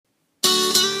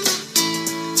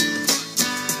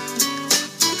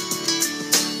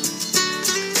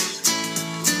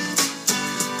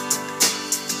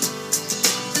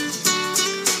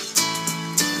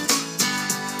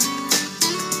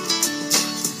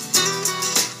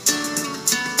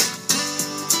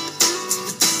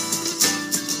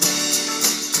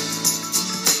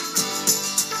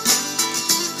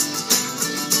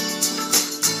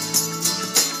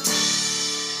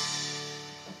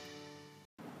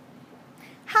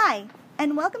Hi,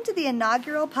 and welcome to the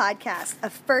inaugural podcast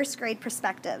of First Grade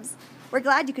Perspectives. We're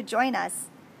glad you could join us.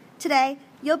 Today,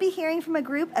 you'll be hearing from a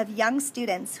group of young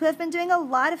students who have been doing a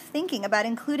lot of thinking about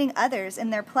including others in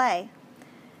their play.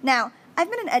 Now,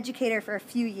 I've been an educator for a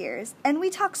few years, and we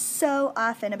talk so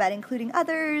often about including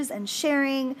others and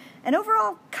sharing and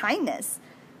overall kindness.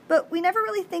 But we never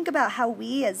really think about how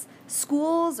we as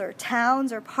schools or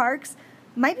towns or parks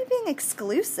might be being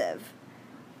exclusive.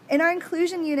 In our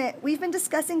inclusion unit, we've been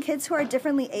discussing kids who are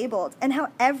differently abled and how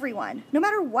everyone, no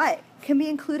matter what, can be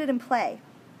included in play.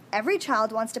 Every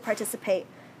child wants to participate,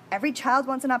 every child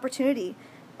wants an opportunity,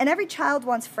 and every child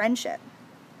wants friendship.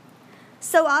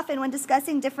 So often when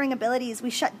discussing differing abilities, we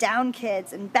shut down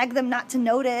kids and beg them not to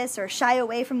notice or shy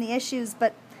away from the issues,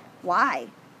 but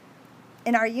why?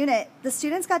 In our unit, the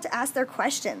students got to ask their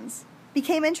questions,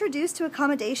 became introduced to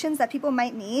accommodations that people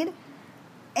might need,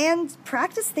 and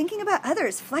practice thinking about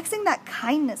others, flexing that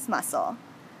kindness muscle.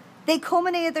 They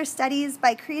culminated their studies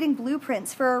by creating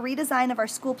blueprints for a redesign of our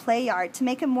school play yard to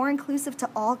make it more inclusive to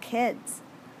all kids.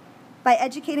 By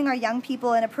educating our young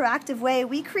people in a proactive way,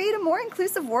 we create a more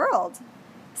inclusive world.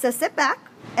 So sit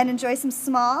back and enjoy some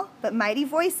small but mighty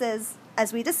voices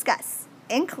as we discuss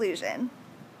inclusion.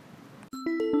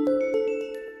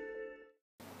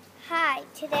 Hi,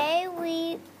 today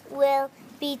we will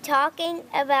be talking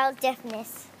about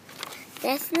deafness.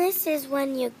 Deafness is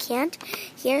when you can't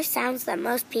hear sounds that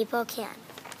most people can.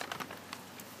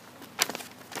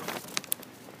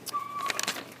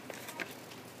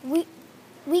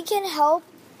 We can help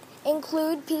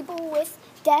include people with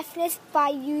deafness by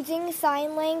using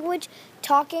sign language,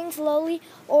 talking slowly,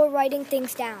 or writing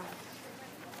things down.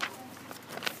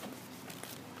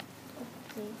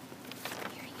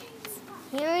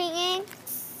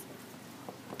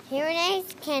 Hearing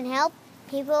aids can help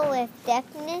people with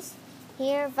deafness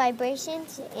hear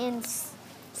vibrations and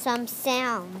some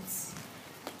sounds.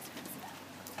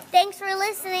 Thanks for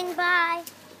listening. Bye.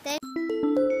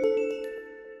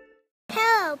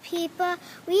 Hello, people.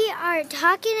 We are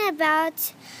talking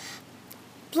about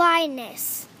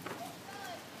blindness.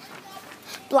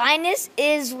 Blindness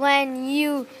is when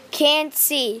you can't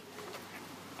see.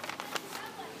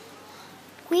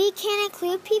 We can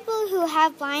include people who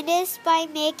have blindness by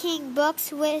making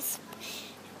books with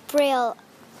Braille.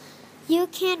 You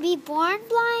can be born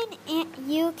blind,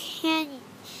 and you can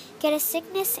get a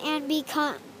sickness and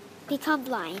become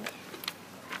blind.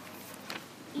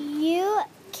 You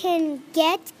can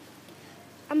get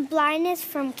blindness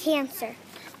from cancer.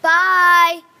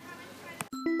 Bye!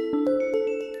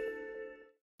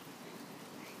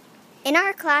 In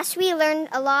our class, we learned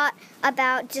a lot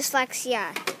about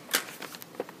dyslexia.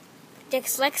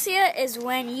 Dyslexia is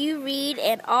when you read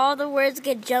and all the words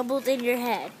get jumbled in your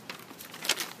head.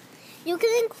 You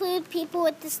can include people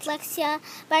with dyslexia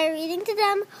by reading to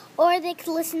them, or they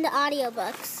can listen to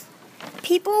audiobooks.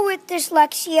 People with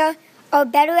dyslexia are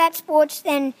better at sports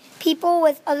than people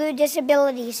with other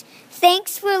disabilities.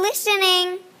 Thanks for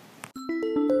listening.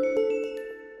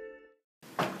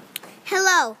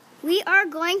 Hello, we are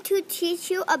going to teach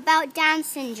you about Down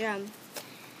syndrome.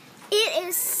 It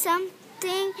is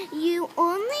something you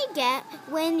only get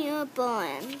when you're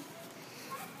born.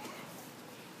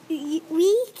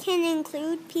 We can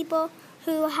include people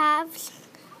who have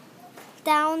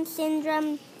Down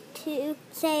syndrome to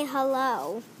say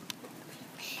hello.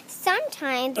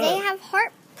 Sometimes they have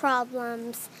heart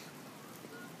problems.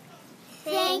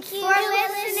 Thank you for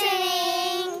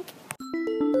listening.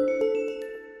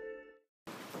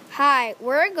 Hi,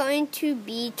 we're going to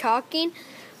be talking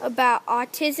about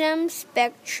autism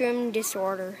spectrum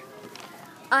disorder.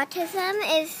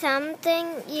 Autism is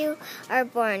something you are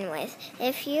born with.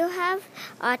 If you have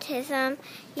autism,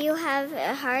 you have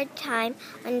a hard time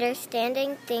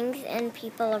understanding things and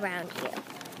people around you.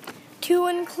 To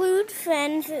include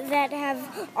friends that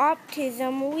have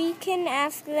autism, we can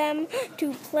ask them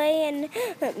to play and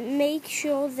make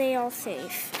sure they are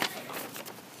safe.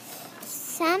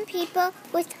 Some people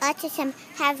with autism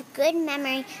have good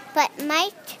memory, but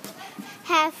might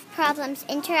have problems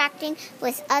interacting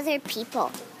with other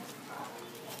people.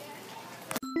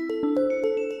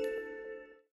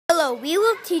 Hello, we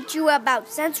will teach you about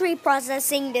sensory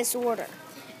processing disorder.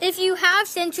 If you have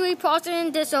sensory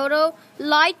processing disorder,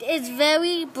 light is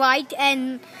very bright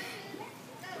and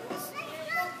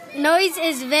noise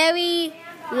is very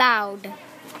loud.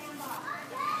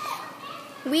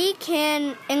 We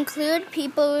can include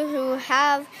people who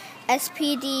have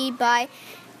SPD by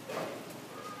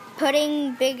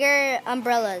putting bigger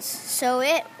umbrellas so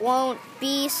it won't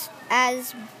be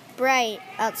as bright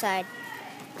outside.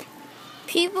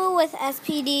 People with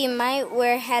SPD might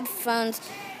wear headphones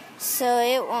so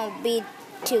it won't be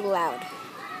too loud.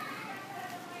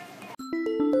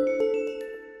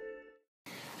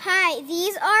 Hi,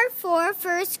 these are 4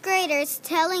 first graders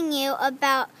telling you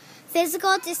about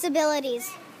physical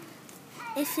disabilities.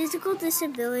 A physical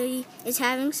disability is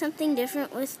having something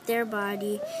different with their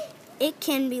body. It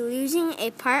can be losing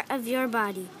a part of your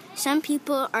body. Some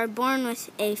people are born with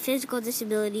a physical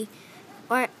disability,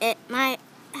 or it might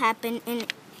happen in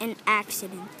an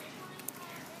accident.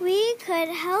 We could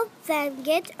help them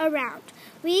get around.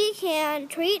 We can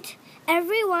treat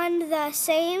everyone the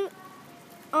same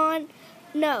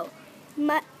no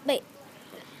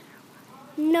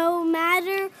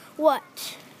matter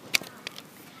what.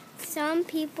 Some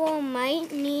people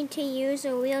might need to use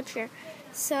a wheelchair.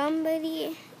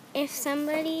 If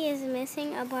somebody is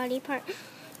missing a body part,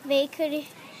 they could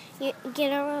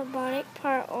get a robotic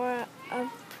part or a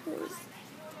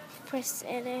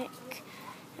prosthetic.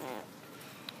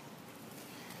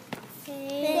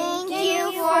 Thank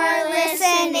you for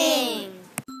listening.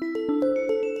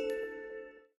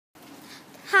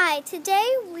 Hi,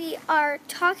 today we are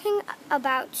talking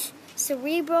about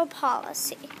cerebral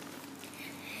palsy.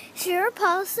 Cerebral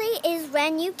palsy is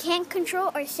when you can't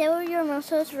control or settle your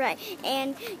muscles right,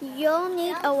 and you'll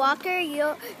need a walker.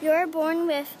 You're born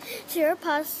with cerebral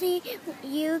palsy,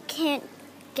 you can't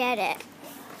get it.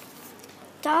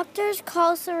 Doctors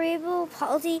call cerebral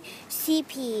palsy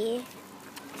CP.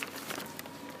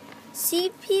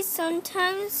 CP,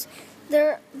 sometimes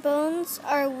their bones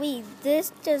are weak.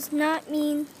 This does not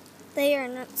mean they are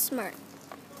not smart.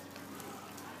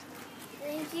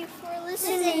 Thank you for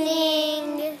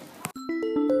listening.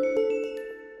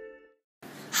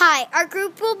 Hi, our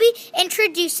group will be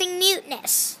introducing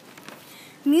muteness.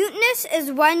 Muteness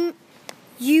is when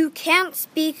you can't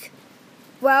speak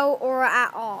well or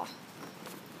at all.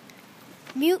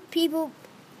 Mute people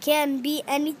can be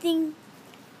anything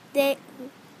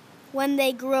when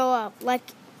they grow up,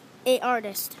 like an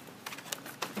artist.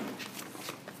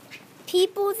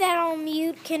 People that are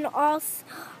mute can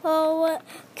also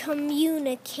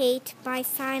communicate by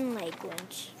sign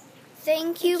language.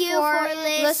 Thank you for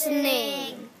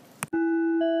listening.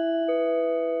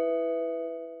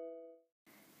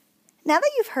 Now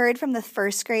that you've heard from the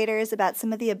first graders about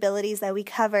some of the abilities that we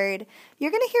covered,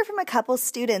 you're going to hear from a couple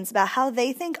students about how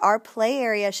they think our play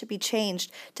area should be changed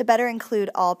to better include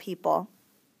all people.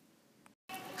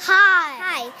 Hi.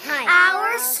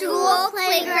 Our school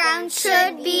playground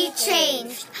should be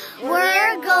changed.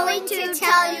 We're going to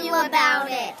tell you about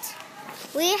it.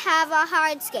 We have a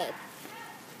hardscape.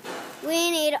 We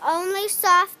need only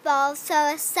softballs,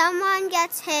 so if someone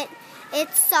gets hit,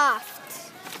 it's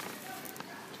soft.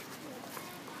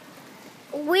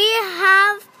 We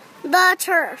have the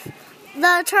turf.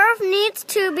 The turf needs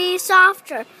to be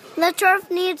softer. The turf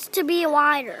needs to be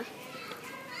wider.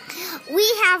 We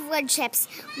have wood chips.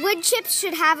 Wood chips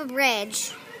should have a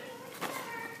bridge.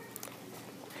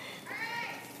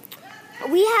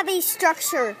 We have a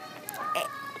structure.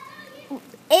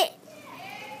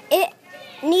 It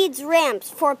needs ramps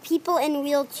for people in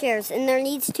wheelchairs, and there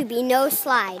needs to be no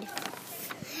slide.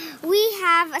 We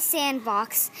have a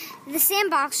sandbox. The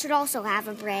sandbox should also have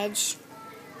a bridge.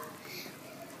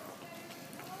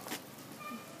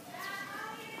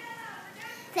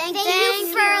 Thank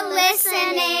you for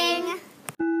listening.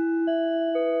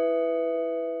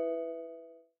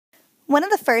 One of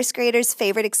the first graders'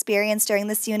 favorite experience during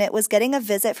this unit was getting a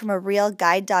visit from a real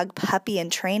guide dog puppy in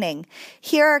training.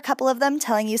 Here are a couple of them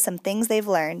telling you some things they've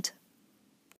learned.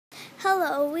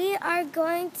 Hello, we are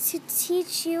going to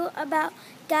teach you about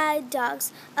Guide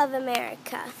Dogs of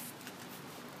America.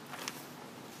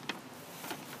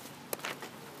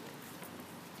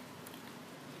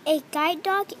 A guide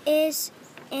dog is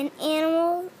an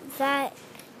animal that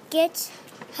gets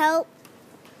help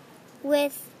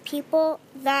with people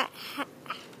that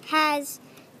has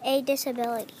a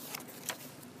disability.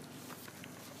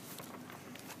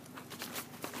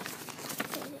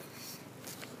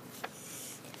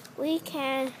 We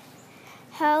can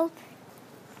help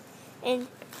in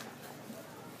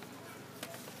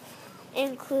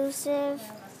inclusive.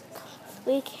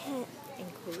 We can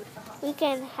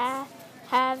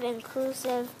have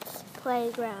inclusive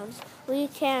playgrounds. We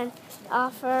can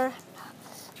offer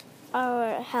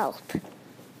our help.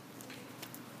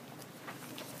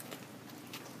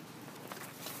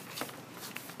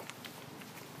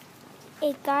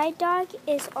 A guide dog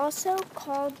is also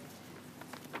called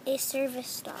a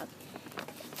service dog.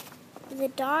 The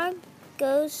dog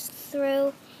goes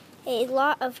through a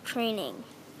lot of training.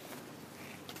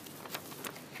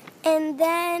 And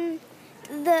then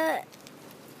the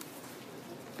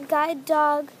guide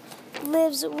dog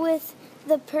lives with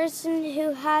the person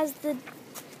who has the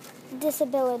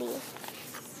disabilities.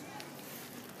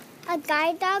 A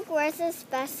guide dog wears a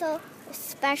special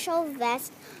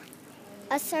vest.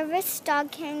 A service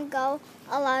dog can go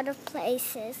a lot of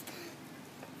places.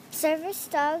 Service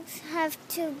dogs have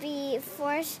to be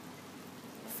focused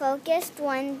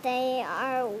when they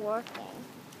are working.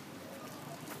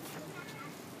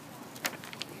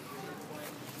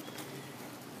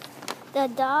 The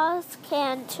dogs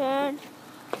can turn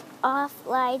off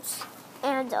lights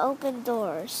and open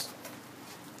doors.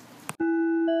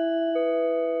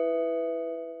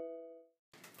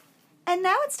 And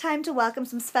now it's time to welcome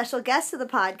some special guests to the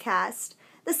podcast.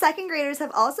 The second graders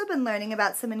have also been learning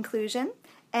about some inclusion,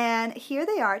 and here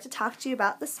they are to talk to you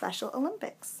about the Special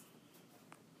Olympics.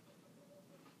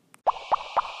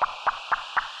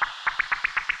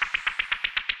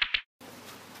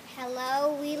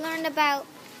 Hello, we learned about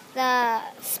the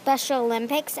Special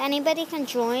Olympics. Anybody can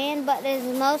join, but it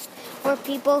is most for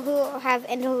people who have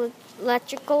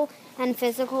intellectual and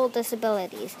physical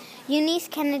disabilities. Eunice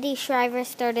Kennedy Shriver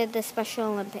started the Special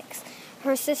Olympics.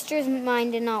 Her sister's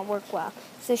mind did not work well,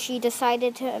 so she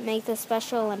decided to make the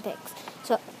Special Olympics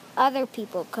so other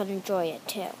people could enjoy it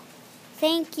too.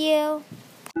 Thank you.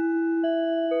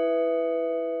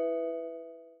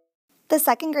 The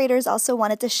second graders also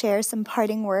wanted to share some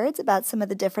parting words about some of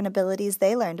the different abilities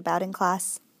they learned about in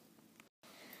class.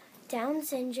 Down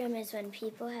syndrome is when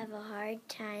people have a hard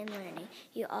time learning.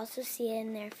 You also see it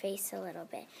in their face a little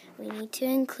bit. We need to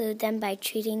include them by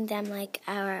treating them like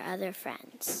our other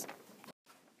friends.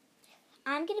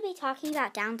 I'm going to be talking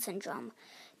about Down syndrome.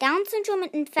 Down syndrome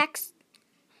affects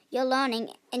your learning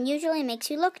and usually makes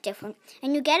you look different,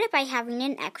 and you get it by having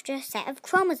an extra set of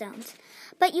chromosomes.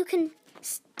 But you can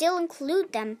still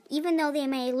include them even though they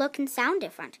may look and sound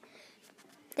different.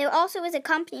 There also is a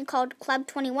company called Club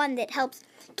 21 that helps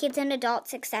kids and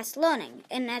adults access learning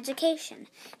and education.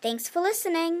 Thanks for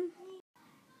listening.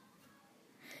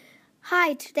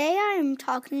 Hi, today I am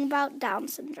talking about Down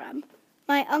syndrome.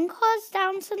 My uncle has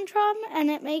Down syndrome,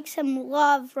 and it makes him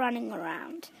love running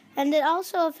around. And it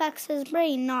also affects his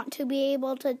brain not to be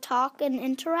able to talk and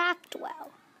interact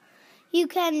well. You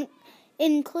can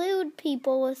include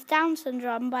people with Down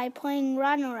syndrome by playing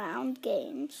run-around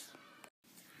games.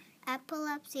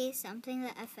 Epilepsy is something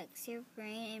that affects your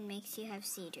brain and makes you have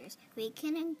seizures. We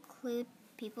can include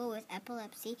people with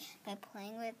epilepsy by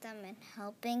playing with them and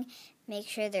helping make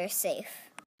sure they're safe.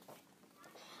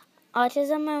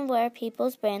 Autism is where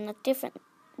people's brain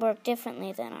work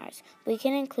differently than ours. We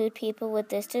can include people with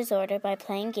this disorder by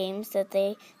playing games that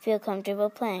they feel comfortable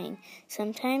playing.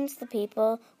 Sometimes the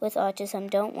people with autism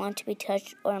don't want to be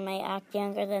touched or may act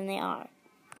younger than they are.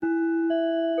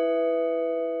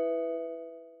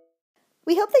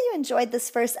 We hope that you enjoyed this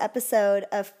first episode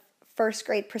of First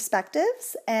Grade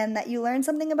Perspectives and that you learned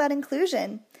something about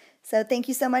inclusion. So thank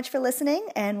you so much for listening,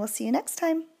 and we'll see you next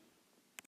time.